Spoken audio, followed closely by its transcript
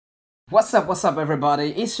What's up everybody,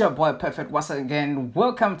 it's your boy Perfekt once again.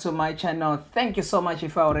 Welcome to my channel. Thank you so much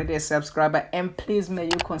if you're already a subscriber, and please may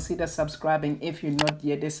you consider subscribing if you're not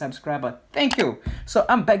yet a subscriber. Thank you. So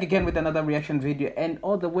I'm back again with another reaction video, and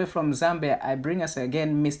all the way from Zambia I bring us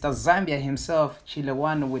again Mr. Zambia himself, Chile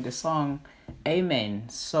One, with the song Amen.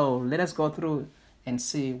 So let us go through and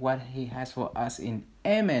see what he has for us in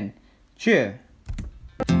Amen. Cheer.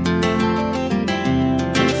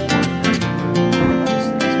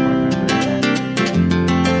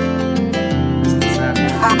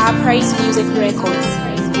 I praise music records.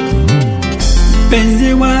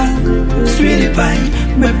 Benziwa, sweetie pie,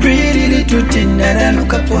 my pretty little thing that I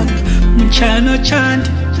look upon. Mchano chant,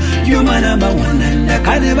 you're my number one, and I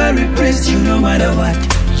can never replace you no matter what.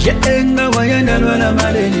 Yenga wayanda lwala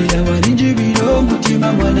malenia, waninjibiro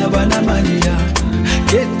mutima mwana wana mania.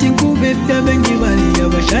 Getting kubebya bengi walia,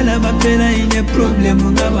 washala mapena ine problem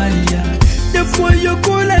ungawalia. Therefore you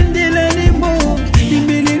call and deal anymore.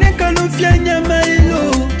 Imilile kalofya nyama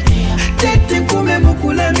ilo. Getting kume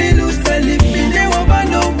mukula milu salipine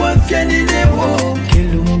wabano mwafya nilewo.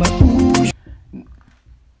 Kelumba uju.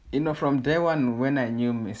 You know, from day one when I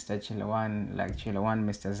knew Mr. Chile One, like Chile One,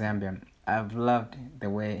 Mr. Zambia, I've loved the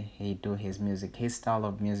way he do his music, his style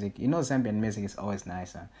of music. You know, Zambian music is always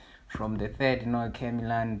nicer. From the third, you know,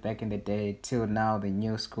 Kemilan back in the day till now, the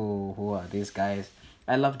new school, who are these guys?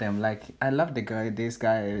 I love them. Like, I love the guy,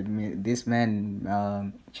 this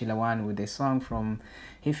man, Chile One, with the song from,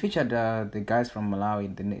 he featured the guys from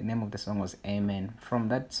Malawi. The name of the song was Amen. From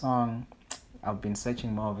that song, I've been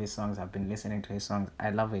searching more of his songs. I've been listening to his songs. I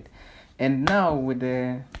love it. And now with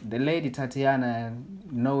the lady Tatiana,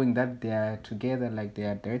 knowing that they are together, like they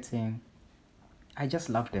are dating, I just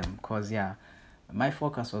love them. Because, yeah, my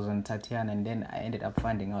focus was on Tatiana, and then I ended up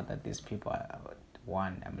finding out that these people are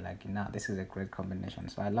one. I'm like, nah, this is a great combination.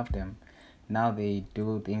 So I love them. Now they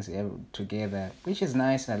do things together, which is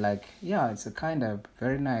nice. I like, yeah, it's a kind of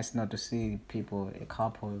very nice not to see people, a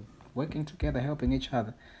couple, working together, helping each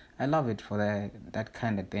other. I love it for that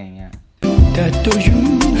kind of thing, yeah.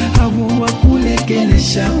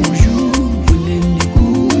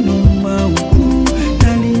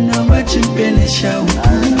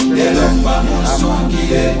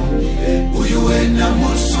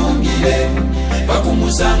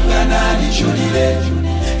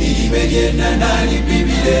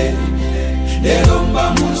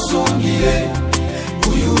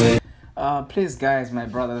 Please guys, my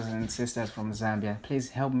brothers and sisters from Zambia, please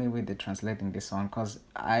help me with the translating this song, because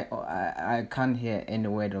I can't hear any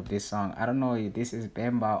word of this song. I don't know if this is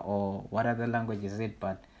Bemba or what other language is it,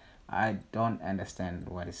 but I don't understand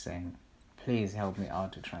what it's saying. Please help me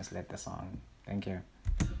out to translate the song. Thank you.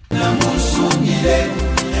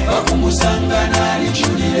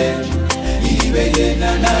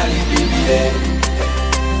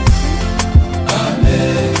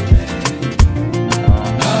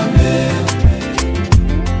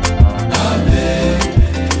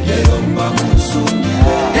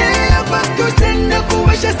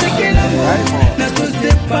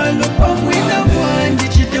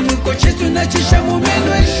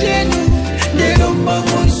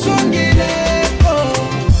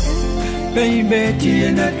 Baby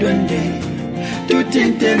tiena twende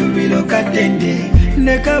tutinte lubilo katende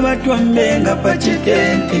nekaba twambenga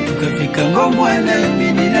pachitente tukafika ngomwana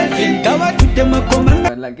yamini na tentawa tutemakomanga.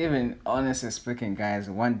 But like, even honestly speaking guys,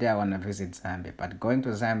 one day I want to visit Zambia, but going to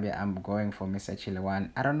Zambia I'm going for Mr. Chile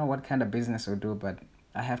One. I don't know what kind of business we'll do, but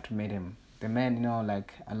I have to meet him. The man, you know,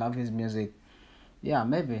 like, I love his music. Yeah,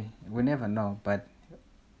 maybe, we never know, but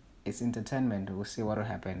it's entertainment. We'll see what will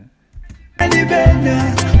happen.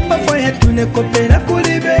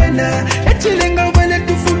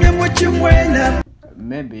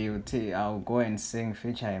 Maybe I'll go and sing,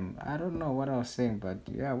 feature him. I don't know what I'll sing, but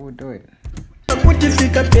yeah, we'll do it.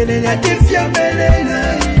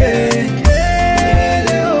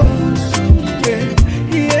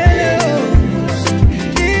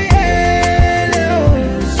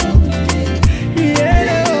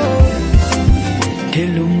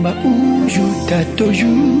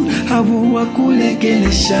 Tatoju abu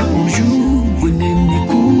wakulegelesha uju unemni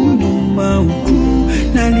kunuma uku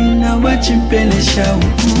nalina wachimpelesha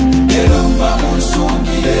uku Delomba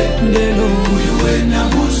musungile Delo uyuena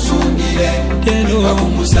musungile Delo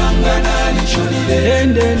wakumusanga nali chulile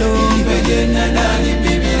Delo ibegena nali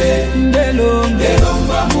bibile Delo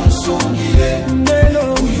Delomba musungile Delo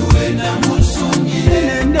uyuena musungile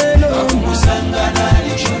Delo wakumusanga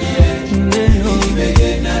nali chulile Delo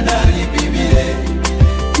ibegena nali bibile.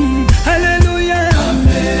 Hallelujah,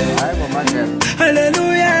 amen.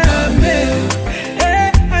 Hallelujah, amen.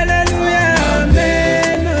 Hallelujah,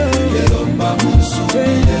 amen.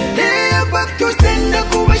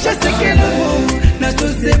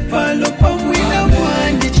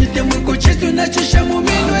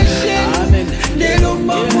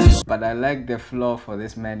 but I like the flow for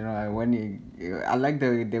this man. You know, I like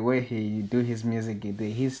the way he do his music,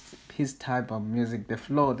 his type of music, the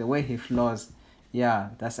flow, the way he flows. Yeah,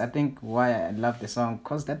 that's I think why I love the song.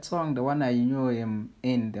 Cause that song, the one I knew him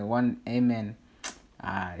in, the one Amen,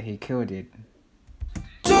 he killed it.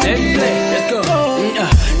 Let's play, let's go.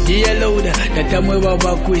 Dear Lord, tatamwewa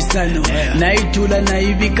wakuisano naitula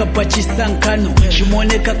naivika pachisankano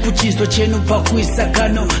shimoneka kuchiso chenu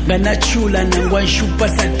pakuisakano ganachula nangwanshupa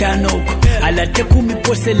satanoko alate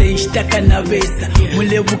kumiposele nshtaka na vesa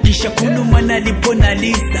mulevukisha kunuma nalipo na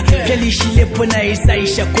lisa kelishilepo na isa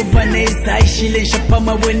isha kova na isa ishile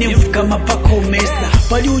nshapama wene mfuka mapakomesa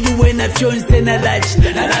pali uyuwe na fyonse na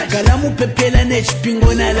lachita galamu pepela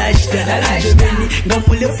nechipingo na lachita jebeni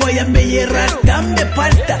ngamulefo ya meye rasta mbe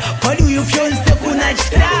pasta pali uyu fyonse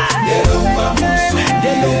kunachita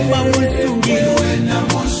delomba musungi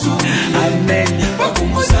amen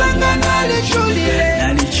wakumusanga nalichulile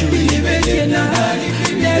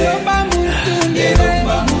delomba musungi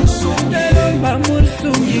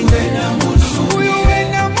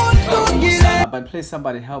But please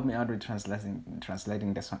somebody help me out with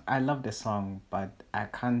translating the song. I love the song, but I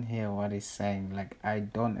can't hear what he's saying. Like I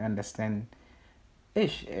don't understand.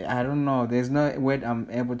 I don't know. There's no word I'm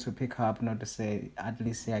able to pick up, not to say at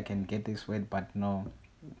least say I can get this word, but no.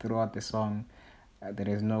 Throughout the song, there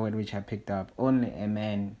is no word which I picked up. Only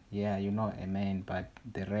amen. Yeah, you know amen, but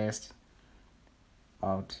the rest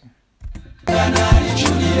out.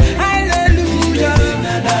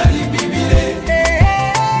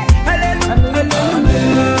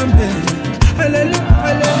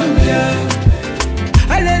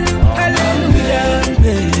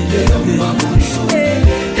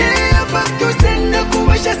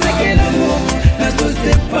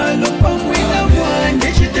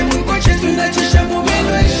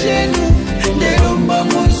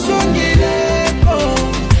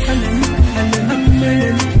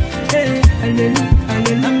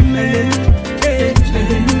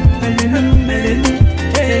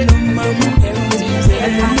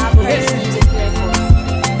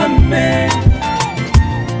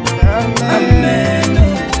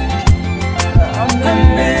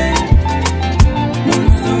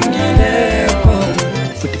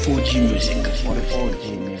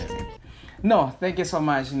 No, thank you so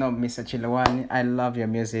much, Mr. Chile One. I love your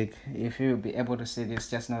music. If you'll be able to see this,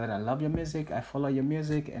 just know that I love your music. I follow your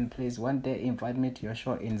music, and please one day invite me to your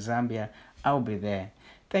show in Zambia. I'll be there.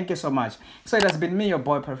 Thank you so much. So it has been me, your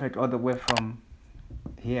boy Perfekt, all the way from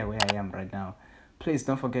here where I am right now. Please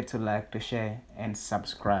don't forget to like, to share, and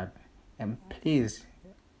subscribe. And please,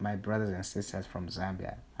 my brothers and sisters from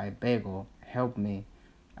Zambia, I beg you, help me.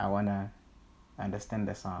 I wanna understand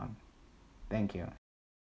the song. Thank you.